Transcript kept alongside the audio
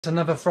It's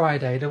another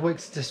Friday, the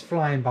week's just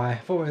flying by. I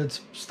thought it would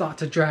start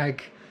to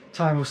drag,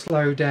 time will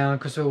slow down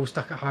because we're all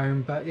stuck at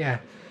home, but yeah,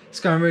 it's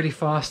going really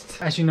fast.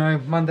 As you know,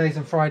 Mondays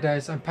and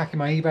Fridays I'm packing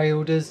my eBay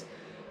orders.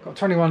 Got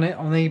 21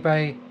 on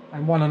eBay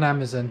and 1 on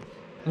Amazon.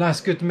 A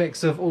nice good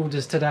mix of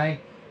orders today.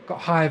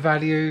 Got high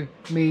value,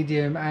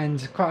 medium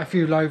and quite a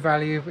few low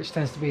value, which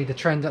tends to be the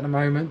trend at the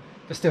moment.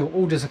 But still,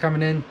 orders are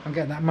coming in, I'm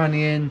getting that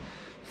money in,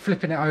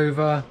 flipping it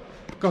over.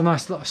 Got a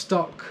nice lot of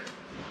stock.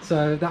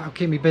 So that'll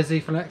keep me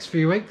busy for the next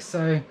few weeks,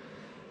 so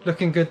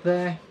looking good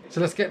there. So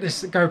let's get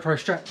this GoPro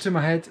strapped to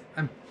my head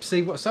and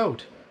see what's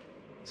sold.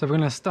 So we're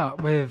going to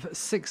start with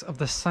 6 of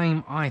the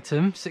same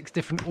item, 6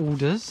 different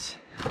orders,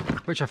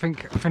 which I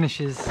think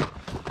finishes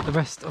the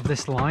rest of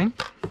this line.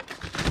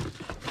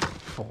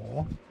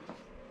 4,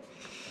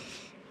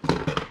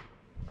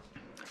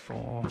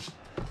 5,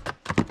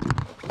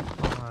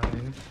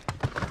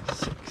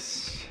 6.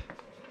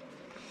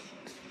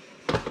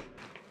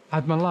 I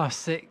had my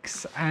last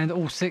 6 and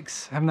all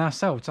 6 have now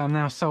sold, so I'm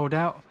now sold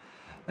out.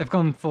 They've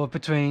gone for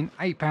between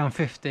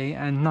 £8.50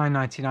 and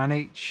 £9.99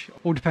 each.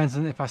 All depends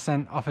on if I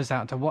send offers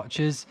out to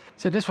watchers.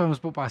 So this one was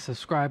bought by a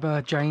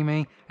subscriber,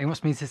 Jamie. He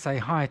wants me to say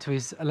hi to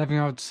his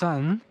 11-year-old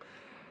son,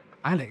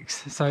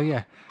 Alex. So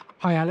yeah,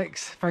 hi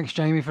Alex, thanks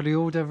Jamie for the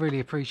order, really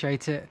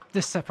appreciate it.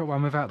 This separate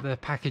one without the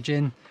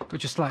packaging,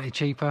 which is slightly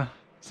cheaper.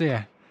 So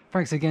yeah,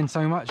 thanks again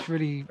so much,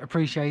 really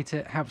appreciate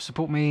it. Helps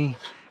support me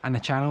and the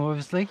channel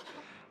obviously.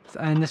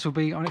 And this will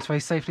be on its way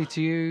safely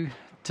to you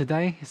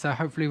today, so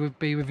hopefully we'll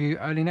be with you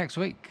early next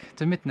week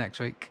to mid next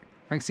week.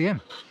 Thanks again.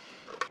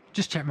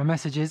 Just checked my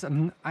messages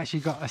and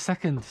actually got a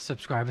second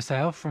subscriber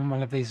sale from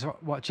one of these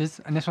watchers,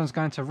 and this one's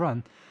going to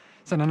Ron.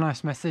 Send a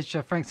nice message,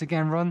 so thanks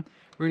again Ron,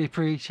 really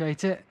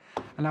appreciate it,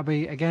 and that'll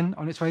be again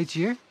on its way to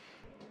you.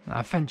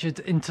 I've ventured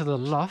into the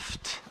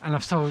loft and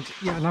I've sold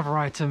yet another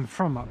item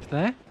from up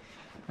there,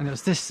 and it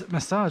was this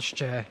massage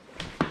chair.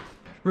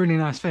 Really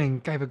nice thing,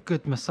 gave a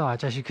good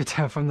massage as you could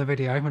tell from the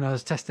video when I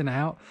was testing it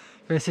out.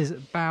 This is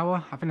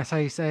Bauer, I think that's how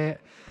you say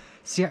it,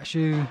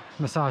 Shiatsu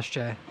massage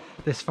chair.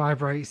 This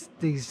vibrates,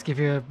 these give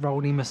you a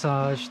rolling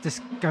massage,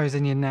 this goes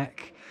in your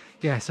neck.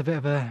 Yeah, it's a bit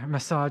of a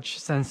massage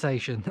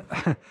sensation.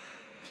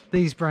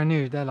 These brand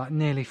new, they're like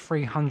nearly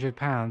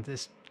 £300.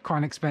 It's quite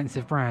an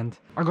expensive brand.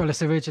 I got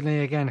this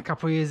originally again a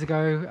couple of years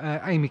ago.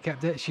 Amy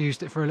kept it, she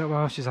used it for a little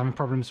while, she was having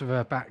problems with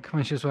her back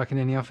when she was working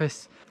in the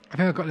office. I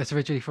think I got this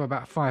originally for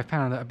about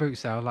 £5 at a boot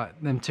sale, like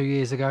them 3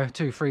 years ago,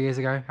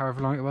 however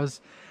long it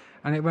was.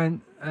 And it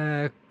went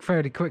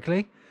fairly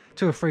quickly.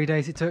 2 or 3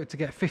 days it took to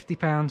get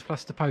 £50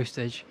 plus the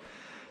postage.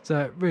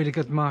 So really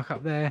good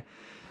markup there.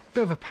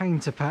 Bit of a pain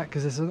to pack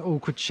because it's an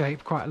awkward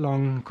shape, quite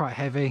long, quite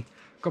heavy.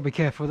 Got to be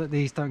careful that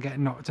these don't get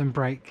knocked and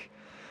break.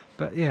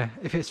 But yeah,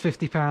 if it's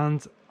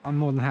 £50, I'm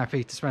more than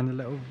happy to spend a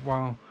little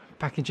while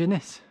packaging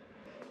this.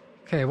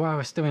 Okay, while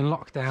we're still in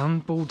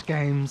lockdown, board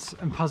games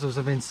and puzzles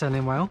have been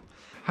selling well.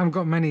 Haven't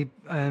got many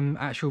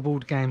actual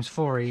board games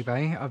for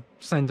eBay. I've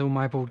sent all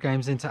my board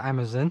games into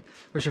Amazon,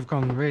 which have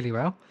gone really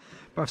well.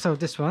 But I've sold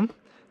this one,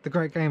 The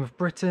Great Game of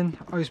Britain.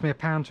 Owes me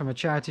 £1 from a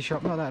charity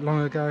shop not that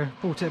long ago.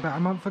 Bought it about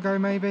a month ago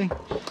maybe.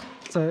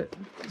 So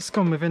it's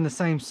gone within the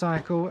same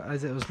cycle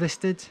as it was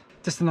listed.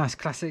 Just a nice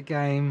classic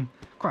game,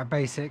 quite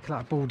basic,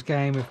 like a board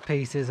game with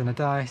pieces and a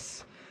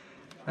dice.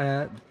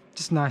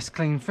 Just a nice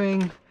clean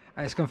thing.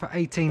 It's gone for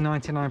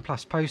 £18.99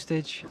 plus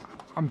postage.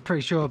 I'm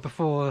pretty sure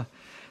before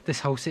this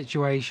whole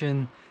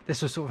situation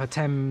this was sort of a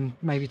 £10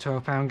 maybe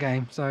 £12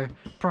 game, so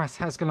price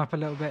has gone up a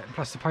little bit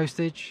plus the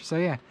postage. So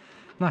yeah,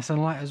 nice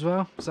and light as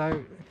well,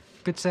 so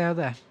good sale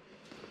there.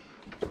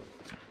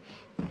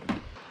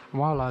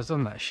 While I was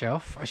on that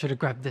shelf, I should have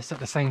grabbed this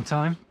at the same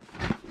time.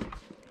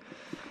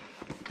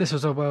 This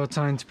was a well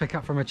time to pick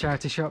up from a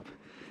charity shop.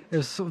 It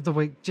was sort of the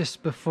week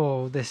just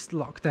before this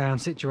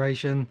lockdown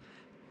situation.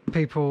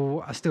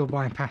 People are still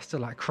buying pasta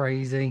like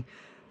crazy,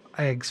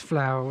 eggs,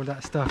 flour, all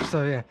that stuff.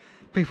 So yeah,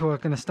 people are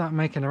going to start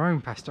making their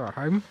own pasta at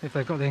home if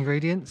they've got the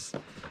ingredients.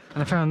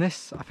 And I found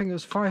this, I think it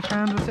was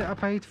 £5 was it I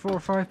paid, £4 or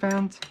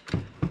 £5.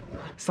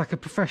 It's like a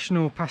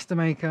professional pasta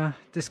maker.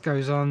 This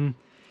goes on,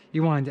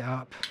 you wind it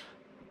up,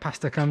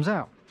 pasta comes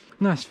out.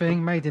 Nice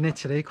thing, made in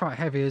Italy, quite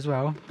heavy as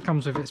well.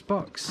 Comes with its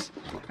box.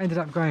 Ended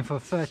up going for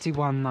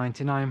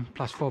 £31.99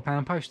 plus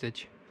 £4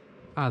 postage.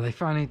 They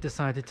finally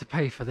decided to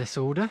pay for this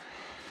order.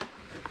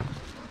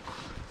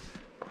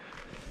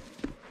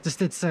 This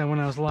did sale when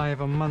I was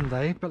live on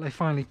Monday, but they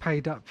finally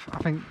paid up, I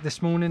think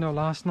this morning or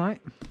last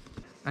night.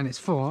 And it's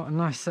for a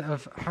nice set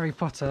of Harry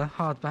Potter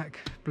hardback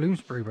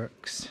Bloomsbury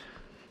books.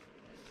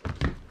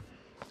 Put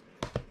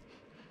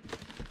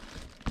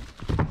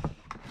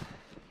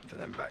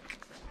them back.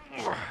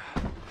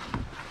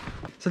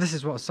 So this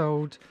is what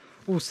sold.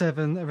 All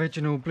 7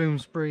 original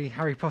Bloomsbury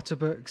Harry Potter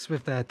books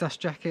with their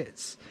dust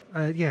jackets.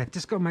 Yeah,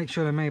 just got to make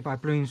sure they're made by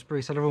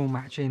Bloomsbury, so they're all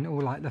matching,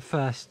 all like the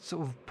first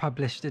sort of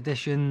published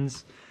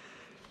editions.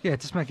 Yeah,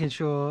 just making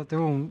sure they're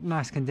all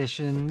nice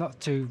condition, not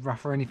too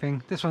rough or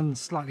anything. This one's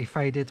slightly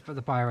faded, but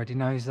the buyer already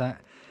knows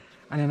that.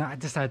 And then I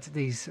just had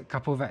these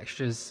couple of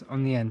extras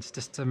on the end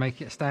just to make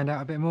it stand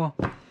out a bit more.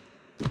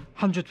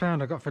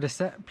 £100 I got for this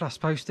set plus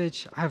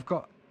postage. I have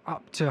got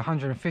up to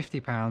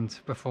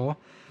 £150 before,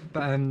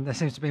 but there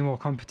seems to be more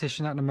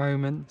competition at the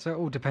moment, so it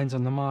all depends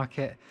on the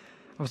market.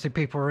 Obviously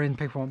people are in,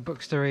 people want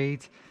books to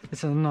read.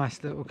 It's a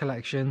nice little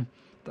collection.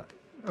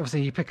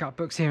 Obviously you pick up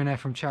books here and there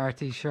from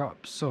charity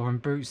shops or in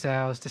boot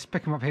sales, just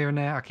pick them up here and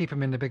there. I keep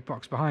them in the big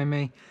box behind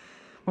me.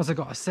 Once I've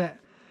got a set,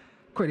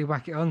 quickly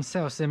whack it on,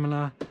 sell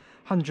similar,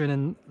 100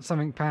 and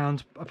something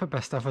pounds. I put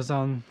best offers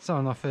on,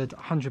 someone offered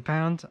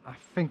 £100. I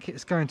think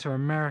it's going to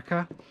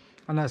America.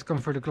 I know it's gone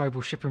through the global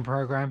shipping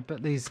program,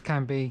 but these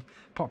can be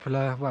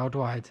popular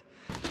worldwide.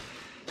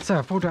 So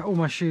I pulled out all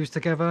my shoes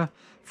together,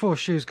 4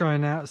 shoes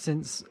going out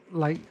since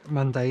late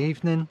Monday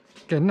evening.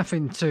 Again,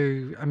 nothing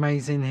too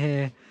amazing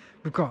here.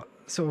 We've got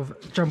sort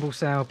of jumble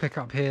sale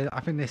pickup here.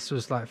 I think this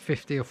was like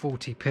 50 or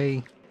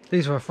 40p.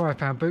 These were a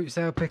 £5 boot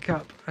sale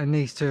pickup, and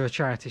these two are a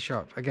charity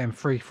shop. Again,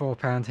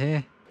 £3–4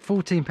 here.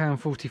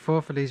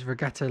 £14.44 for these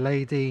Regatta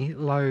Lady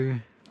low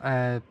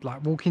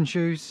like walking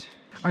shoes.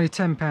 Only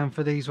 £10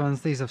 for these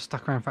ones. These have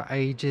stuck around for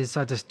ages,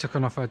 so I just took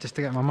an offer just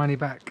to get my money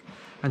back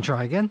and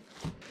try again.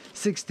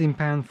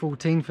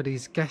 £16.14 for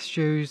these Guess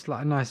shoes,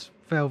 like a nice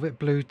velvet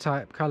blue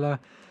type colour,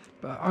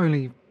 but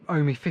only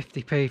owe me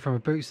 50p from a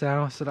boot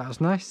sale, so that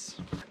was nice.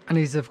 And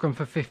these have gone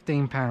for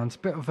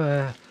 £15. Bit of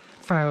a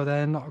fail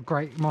there, not a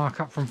great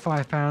markup from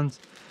 £5. I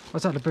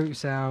was at the boot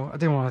sale, I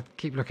didn't want to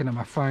keep looking at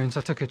my phone, so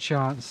I took a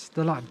chance.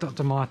 They're like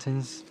Dr.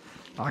 Martens,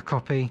 like a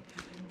copy,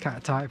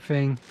 cat type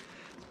thing.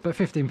 But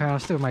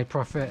 £15 still made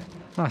profit,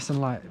 nice and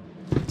light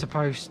to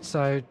post,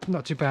 so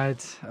not too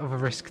bad of a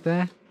risk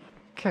there.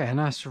 Okay, a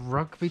nice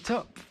rugby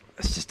top.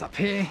 It's just up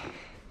here.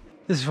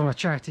 This is from a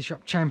charity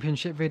shop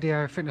championship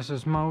video. I think this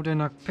was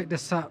Malden. I picked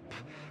this up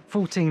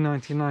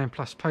 £14.99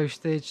 plus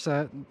postage,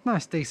 so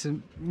nice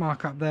decent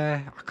markup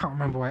there. I can't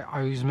remember what it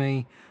owes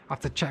me. I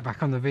have to check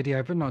back on the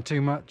video, but not too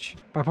much.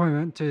 By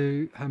appointment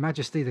to Her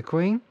Majesty the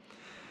Queen,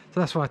 so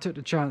that's why I took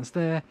the chance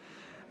there.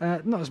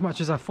 Not as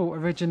much as I thought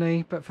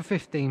originally, but for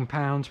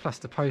 £15 plus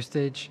the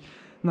postage,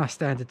 nice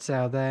standard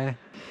sale there.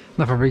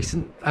 Another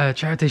recent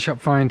charity shop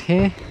find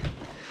here,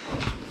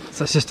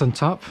 so it's just on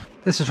top.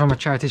 This is from a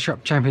charity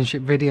shop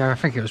championship video. I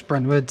think it was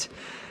Brentwood.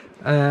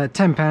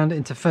 £10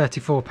 into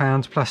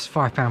 £34 plus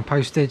 £5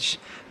 postage.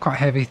 Quite a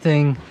heavy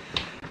thing,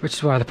 which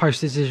is why the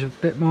postage is a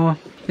bit more.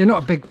 You're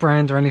not a big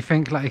brand or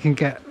anything, like you can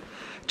get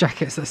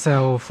jackets that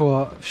sell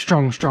for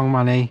strong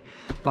money,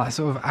 like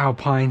sort of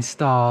Alpine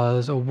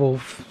Stars or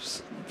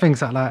Wolf,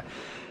 things like that.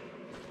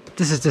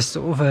 This is just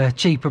sort of a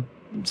cheaper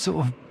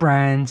sort of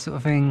brand sort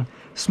of thing,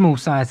 small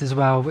size as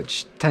well,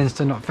 which tends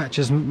to not fetch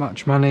as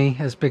much money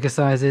as bigger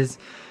sizes,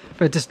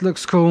 but it just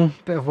looks cool.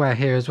 Bit of wear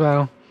here as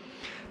well,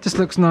 just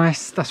looks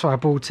nice. That's why I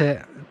bought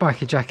it.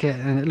 Biker jacket,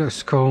 and it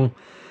looks cool.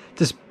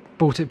 Just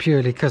bought it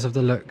purely because of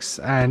the looks,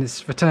 and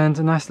it's returned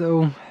a nice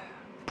little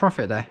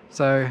profit there,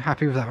 so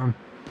happy with that one.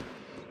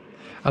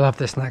 I love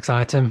this next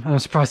item. I'm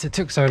surprised it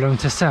took so long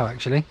to sell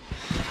actually.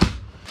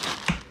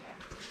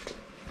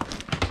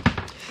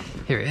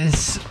 Here it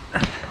is.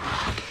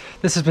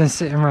 This has been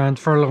sitting around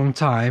for a long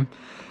time,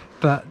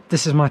 but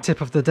this is my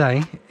tip of the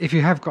day. If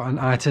you have got an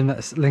item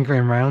that's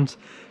lingering around,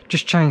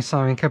 just change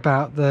something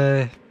about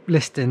the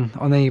listing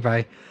on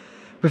eBay.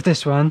 With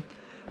this one,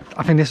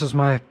 I think this was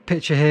my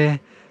picture here,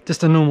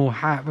 just a normal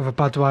hat with a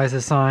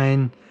Budweiser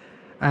sign,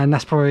 and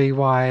that's probably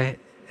why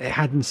it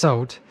hadn't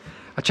sold.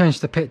 I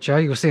changed the picture,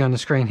 you'll see on the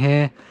screen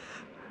here.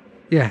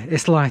 Yeah,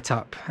 it's light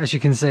up, as you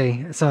can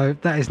see. So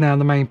that is now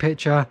the main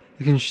picture.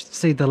 You can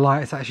see the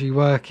lights actually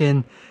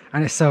working,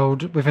 and it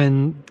sold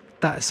within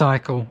that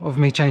cycle of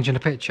me changing the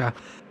picture.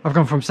 I've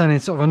gone from selling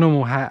sort of a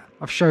normal hat,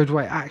 I've showed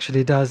what it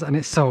actually does, and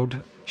it's sold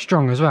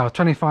strong as well.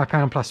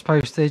 £25 plus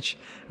postage,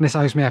 and this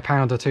owes me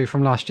 £1 or £2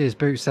 from last year's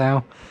boot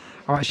sale.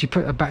 I'll actually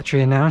put a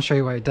battery in now and show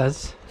you what it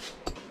does.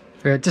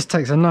 It just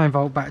takes a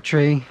 9-volt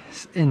battery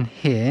in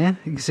here.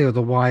 You can see all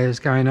the wires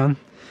going on.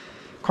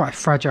 Quite a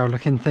fragile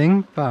looking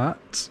thing,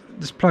 but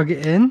just plug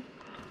it in,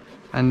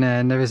 and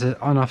then there is an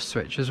on-off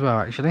switch as well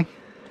actually.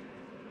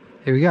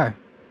 Here we go.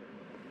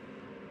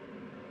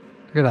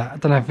 Look at that. I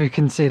don't know if you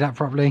can see that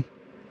properly.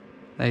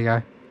 There you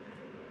go.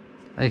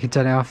 And you can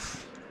turn it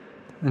off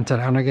and turn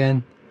it on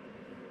again.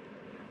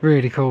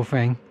 Really cool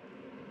thing.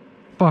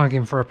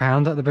 Bargain for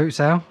 £1 at the boot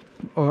sale,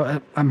 or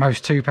at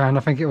most £2 I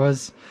think it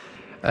was.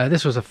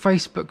 This was a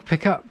Facebook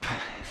pickup.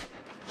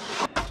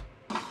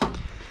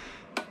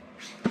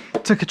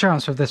 Took a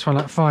chance with this one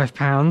at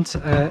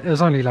 £5. It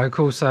was only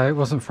local, so it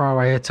wasn't far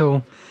away at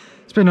all.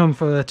 It's been on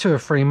for 2 or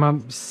 3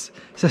 months.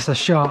 It's just a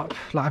sharp,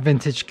 like a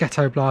vintage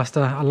ghetto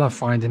blaster. I love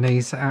finding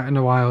these out in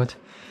the wild.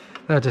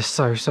 They're just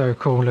so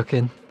cool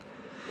looking.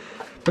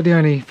 But the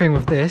only thing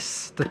with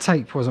this, the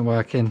tape wasn't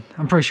working.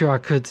 I'm pretty sure I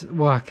could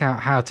work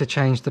out how to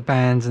change the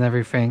bands and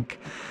everything,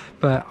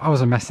 but I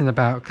wasn't messing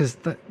about because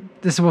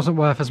this wasn't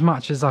worth as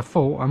much as I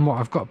thought and what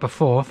I've got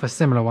before for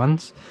similar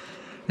ones.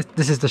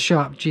 This is the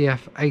Sharp GF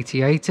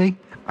 8080.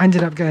 I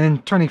ended up getting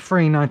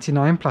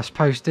 £23.99 plus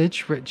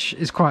postage, which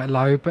is quite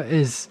low, but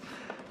is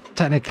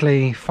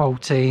technically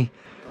faulty.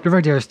 The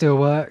radio still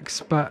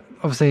works, but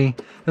obviously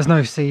there's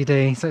no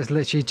CD, so it's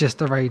literally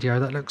just a radio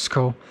that looks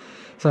cool.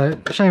 So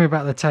shame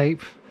about the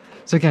tape.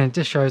 So again, it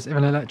just shows if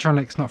an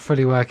electronic's not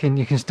fully working,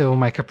 you can still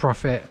make a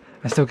profit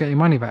and still get your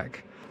money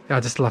back. Yeah, I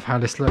just love how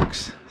this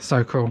looks.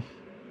 So cool.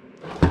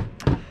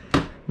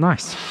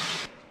 Nice.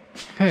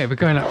 Okay, we're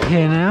going up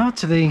here now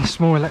to the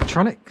small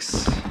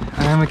electronics,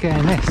 and we're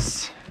getting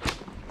this.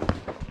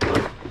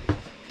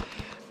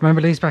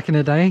 Remember these back in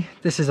the day?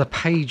 This is a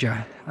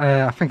pager.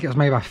 I think it was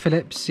made by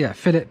Philips. Yeah,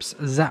 Philips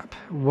Zap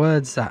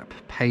Word Zap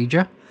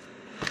pager.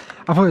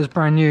 I thought it was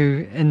brand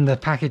new in the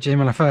packaging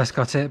when I first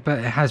got it, but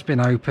it has been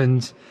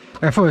opened.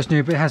 I thought it was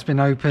new, but it has been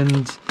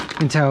opened. You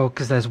can tell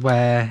because there's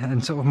wear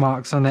and sort of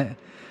marks on it.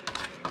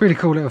 Really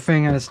cool little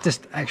thing, and it's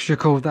just extra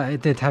cool that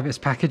it did have its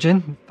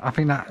packaging. I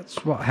think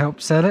that's what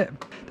helped sell it.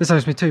 This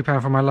owes me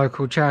 £2 from my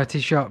local charity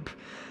shop,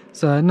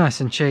 so nice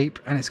and cheap,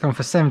 and it's gone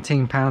for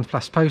 £17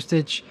 plus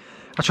postage.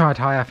 I tried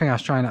higher, I think I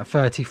was trying at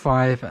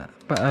 35,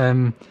 but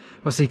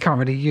obviously you can't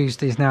really use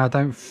these now, I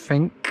don't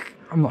think.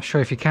 I'm not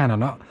sure if you can or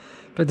not,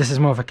 but this is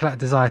more of a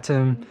collector's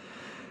item.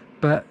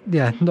 But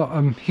yeah, not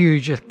a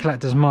huge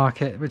collector's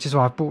market, which is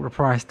why I've brought the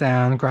price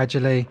down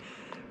gradually.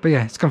 But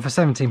yeah, it's gone for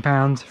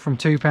 £17 from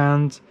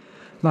 £2.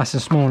 Nice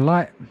and small and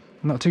light,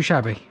 not too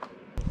shabby.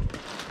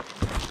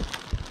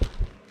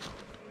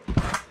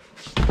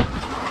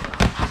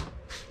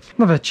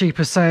 Another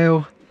cheaper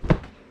sale,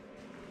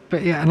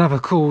 but yeah, another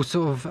cool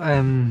sort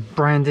of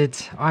branded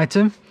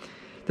item.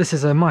 This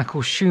is a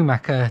Michael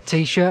Schumacher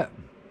t-shirt.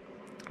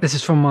 This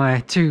is from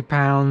my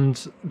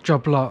 £2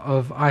 job lot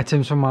of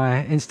items from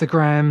my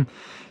Instagram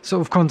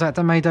sort of contact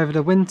I made over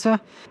the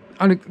winter.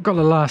 I only got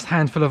the last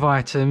handful of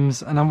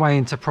items and I'm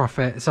waiting to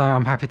profit, so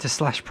I'm happy to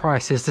slash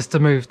prices just to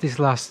move these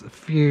last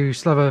few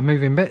slower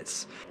moving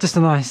bits. Just a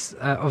nice,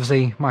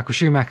 obviously Michael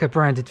Schumacher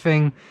branded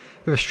thing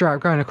with a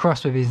strap going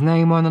across with his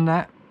name on and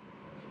that.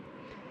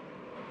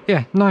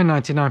 Yeah,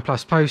 £9.99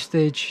 plus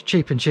postage,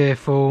 cheap and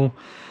cheerful,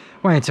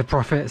 waiting to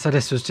profit, so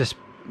this was just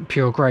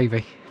pure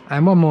gravy.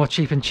 And one more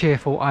cheap and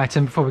cheerful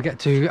item before we get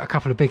to a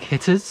couple of big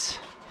hitters.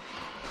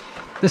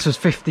 This was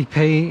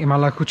 50p in my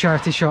local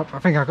charity shop. I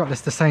think I got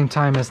this the same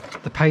time as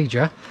the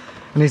pager,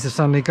 and these have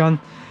suddenly gone.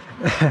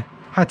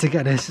 Had to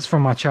get this, it's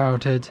from my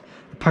childhood.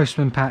 The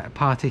Postman Pat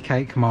party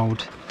cake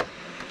mould.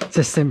 It's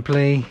just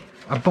simply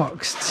a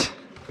boxed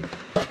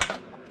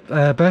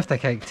birthday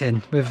cake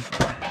tin with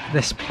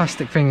this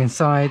plastic thing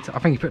inside. I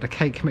think you put the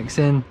cake mix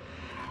in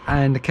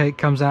and the cake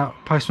comes out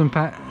Postman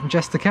Pat and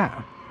just the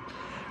cat.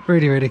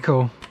 Really, really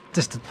cool.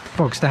 Just a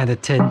bog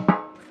standard tin.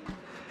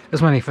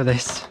 There's money for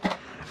this.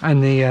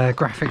 And the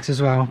graphics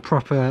as well,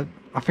 proper,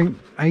 I think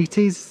 80s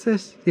is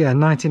this? Yeah,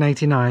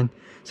 1989,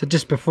 so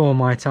just before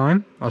my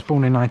time. I was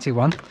born in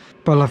 91,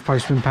 but I love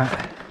Postman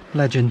Pat,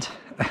 legend.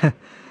 Yeah,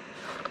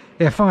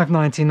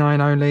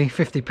 £5.99 only,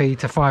 50p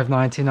to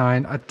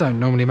 £5.99. I don't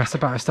normally mess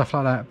about with stuff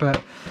like that,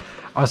 but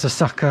I was a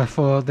sucker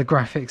for the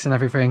graphics and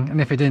everything,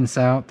 and if it didn't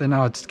sell, then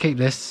I'd just keep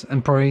this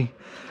and probably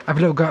have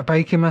a little go at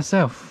baking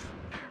myself.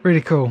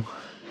 Really cool,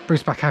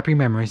 brings back happy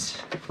memories.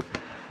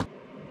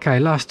 Okay,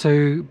 last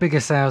two bigger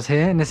sales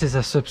here, and this is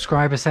a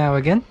subscriber sale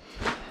again.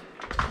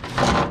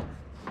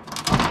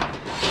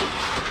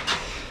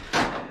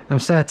 I'm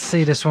sad to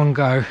see this one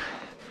go,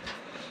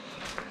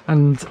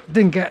 and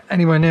didn't get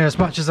anywhere near as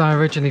much as I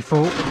originally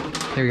thought.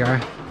 Here we go,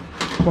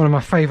 one of my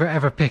favourite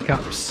ever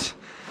pickups.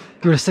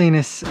 You would have seen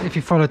this if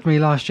you followed me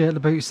last year at the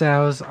boot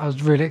sales. I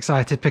was really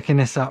excited picking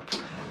this up.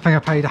 I think I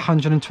paid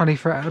 120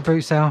 for it at the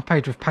boot sale,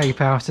 paid with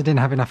PayPal, so I didn't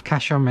have enough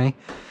cash on me.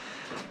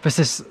 But it's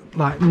this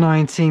like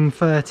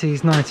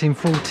 1930s,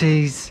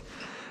 1940s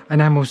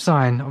enamel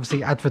sign,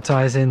 obviously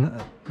advertising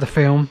the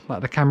film,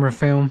 like the camera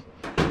film.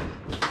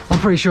 I'm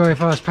pretty sure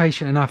if I was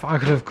patient enough, I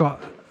could have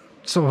got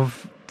sort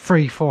of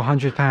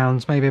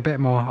 £300–400, maybe a bit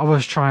more. I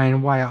was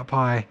trying way up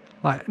high,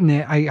 like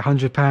near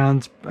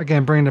 £800.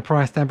 Again, bring the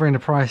price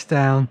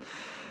down.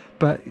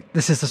 But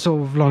this is the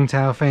sort of long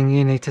tail thing,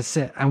 you need to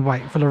sit and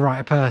wait for the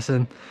right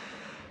person.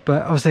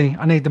 But obviously,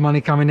 I need the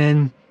money coming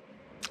in.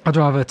 I'd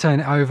rather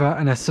turn it over,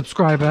 and a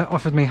subscriber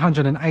offered me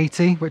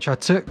 180, which I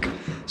took.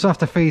 So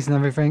after fees and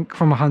everything,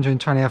 from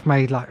 120 I've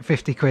made like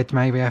 50 quid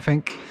maybe, I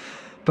think.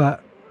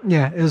 But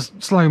yeah, it was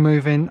slow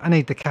moving, I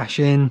need the cash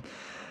in,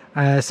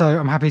 so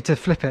I'm happy to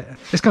flip it.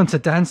 It's gone to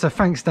Dan, so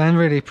thanks Dan,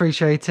 really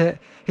appreciate it.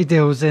 He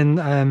deals in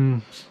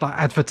like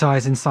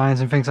advertising signs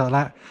and things like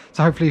that,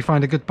 so hopefully you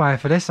find a good buyer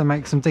for this and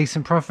make some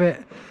decent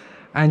profit.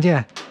 And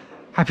yeah,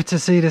 happy to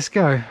see this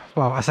go.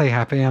 Well, I say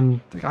happy,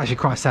 I'm actually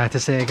quite sad to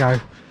see it go.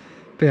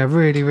 But yeah,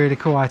 really, really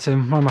cool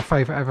item. One of my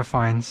favourite ever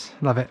finds.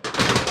 Love it.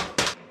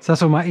 So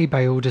that's all my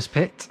eBay orders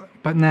picked.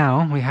 But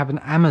now we have an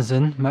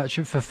Amazon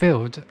merchant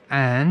fulfilled.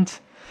 And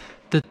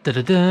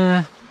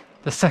the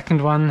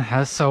second one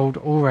has sold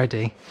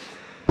already.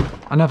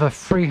 Another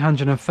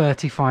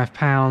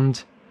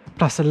 £335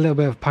 plus a little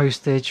bit of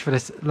postage for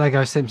this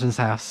Lego Simpsons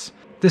house.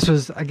 This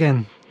was,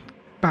 again,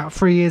 about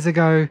 3 years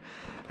ago.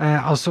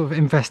 I was sort of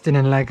investing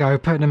in Lego,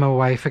 putting them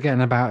away,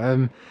 forgetting about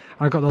them.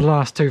 I got the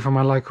last two from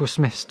my local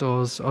Smith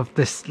stores of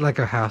this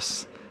Lego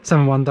house.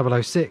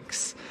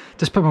 71006.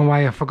 Just put them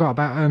away. I forgot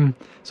about them.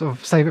 Sort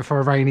of save it for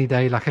a rainy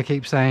day, like I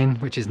keep saying,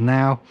 which is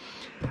now.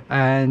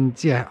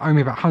 And yeah,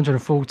 only about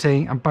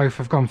 140, and both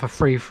have gone for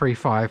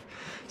 335.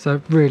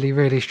 So really,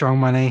 really strong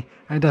money.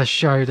 And it does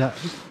show that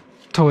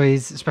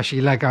toys,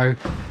 especially Lego,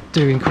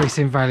 do increase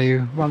in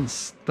value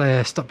once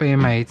they stop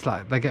being made,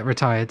 like they get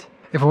retired.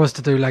 If I was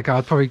to do Lego,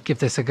 I'd probably give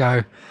this a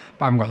go,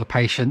 but I haven't got the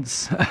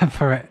patience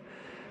for it.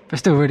 But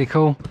still really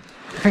cool.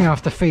 I think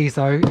after fees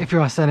though, if you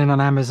are selling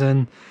on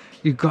Amazon,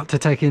 you've got to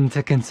take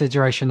into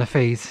consideration the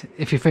fees.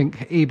 If you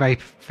think eBay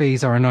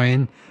fees are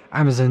annoying,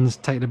 Amazon's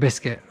take the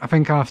biscuit. I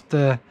think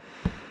after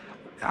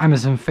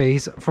Amazon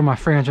fees, from my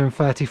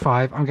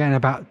 335, I'm getting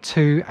about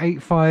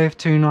 285,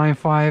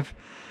 295.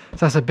 So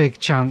that's a big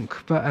chunk.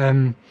 But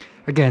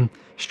again,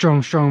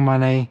 strong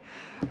money.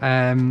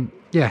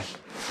 Yeah,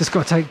 just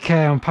got to take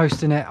care on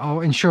posting it.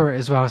 I'll insure it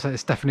as well, so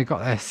it's definitely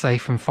got there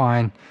safe and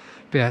fine.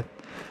 But yeah,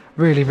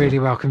 really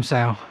welcome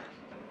sale.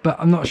 But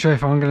I'm not sure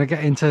if I'm going to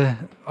get into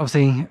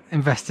obviously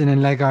investing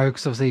in Lego,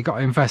 because obviously you've got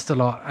to invest a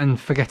lot and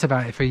forget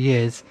about it for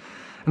years,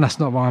 and that's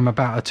not what I'm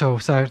about at all.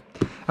 So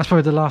that's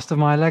probably the last of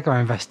my Lego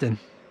investing.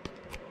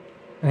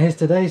 And here's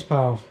today's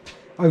pile.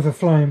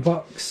 Overflowing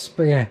box.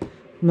 But yeah,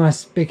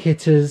 nice big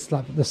hitters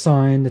like the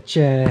sign, the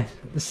chair,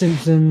 the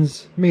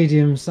Simpsons,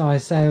 medium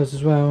sized sales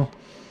as well,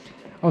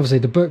 obviously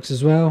the books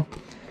as well.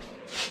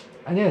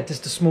 And yeah,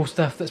 just the small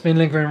stuff that's been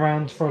lingering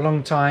around for a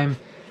long time.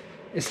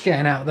 It's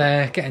getting out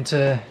there, getting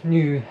to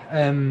new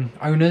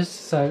owners,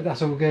 so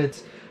that's all good.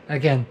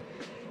 Again,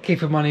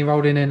 keeping money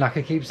rolling in, like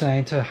I keep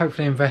saying, to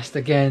hopefully invest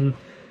again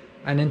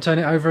and then turn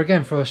it over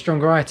again for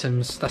stronger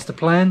items. That's the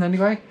plan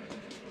anyway.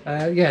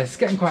 Yeah, it's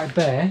getting quite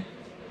bare.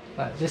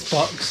 Like this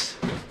box,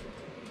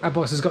 that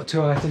box has got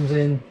 2 items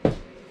in.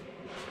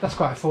 That's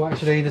quite full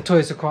actually. The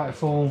toys are quite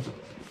full.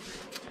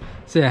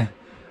 So yeah,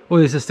 all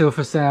these are still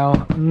for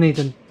sale.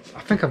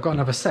 I think I've got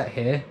another set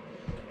here.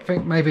 I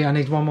think maybe I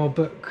need one more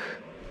book.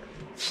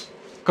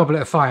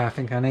 Goblet of Fire I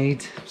think I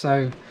need.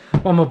 So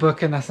one more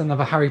book, and that's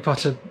another Harry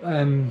Potter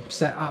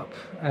set up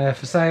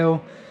for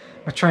sale.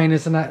 My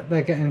trainers and that,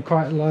 they're getting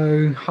quite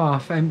low,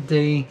 half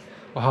empty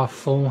or half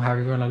full,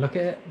 however you want to look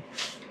at it.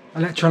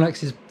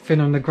 Electronics is thin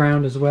on the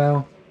ground as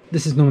well.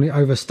 This is normally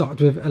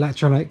overstocked with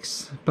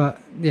electronics, but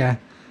yeah,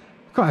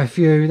 quite a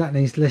few that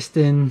needs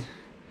listing.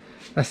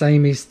 That's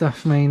Amy's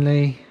stuff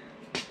mainly.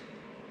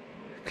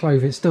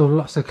 Clothing, still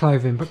lots of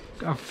clothing, but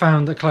I've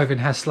found that clothing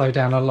has slowed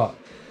down a lot.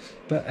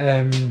 But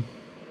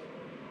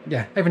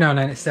yeah, every now and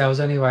then it sells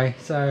anyway.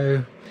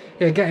 So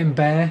yeah, getting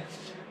bare,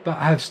 but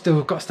I have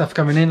still got stuff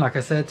coming in. Like I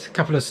said, a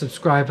couple of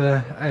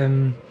subscriber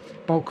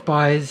bulk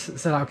buys,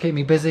 so that'll keep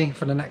me busy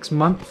for the next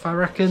month, I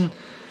reckon.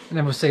 And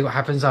then we'll see what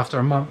happens after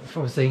a month.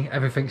 Obviously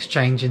everything's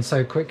changing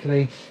so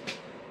quickly.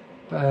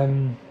 But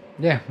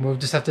yeah, we'll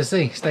just have to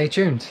see. Stay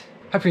tuned.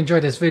 Hope you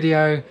enjoyed this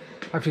video.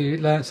 Hope you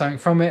learned something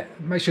from it.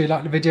 Make sure you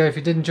like the video if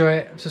you did enjoy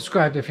it.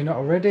 Subscribe if you're not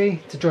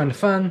already to join the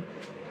fun.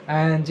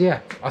 And yeah,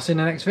 I'll see you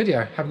in the next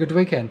video. Have a good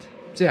weekend.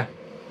 See ya.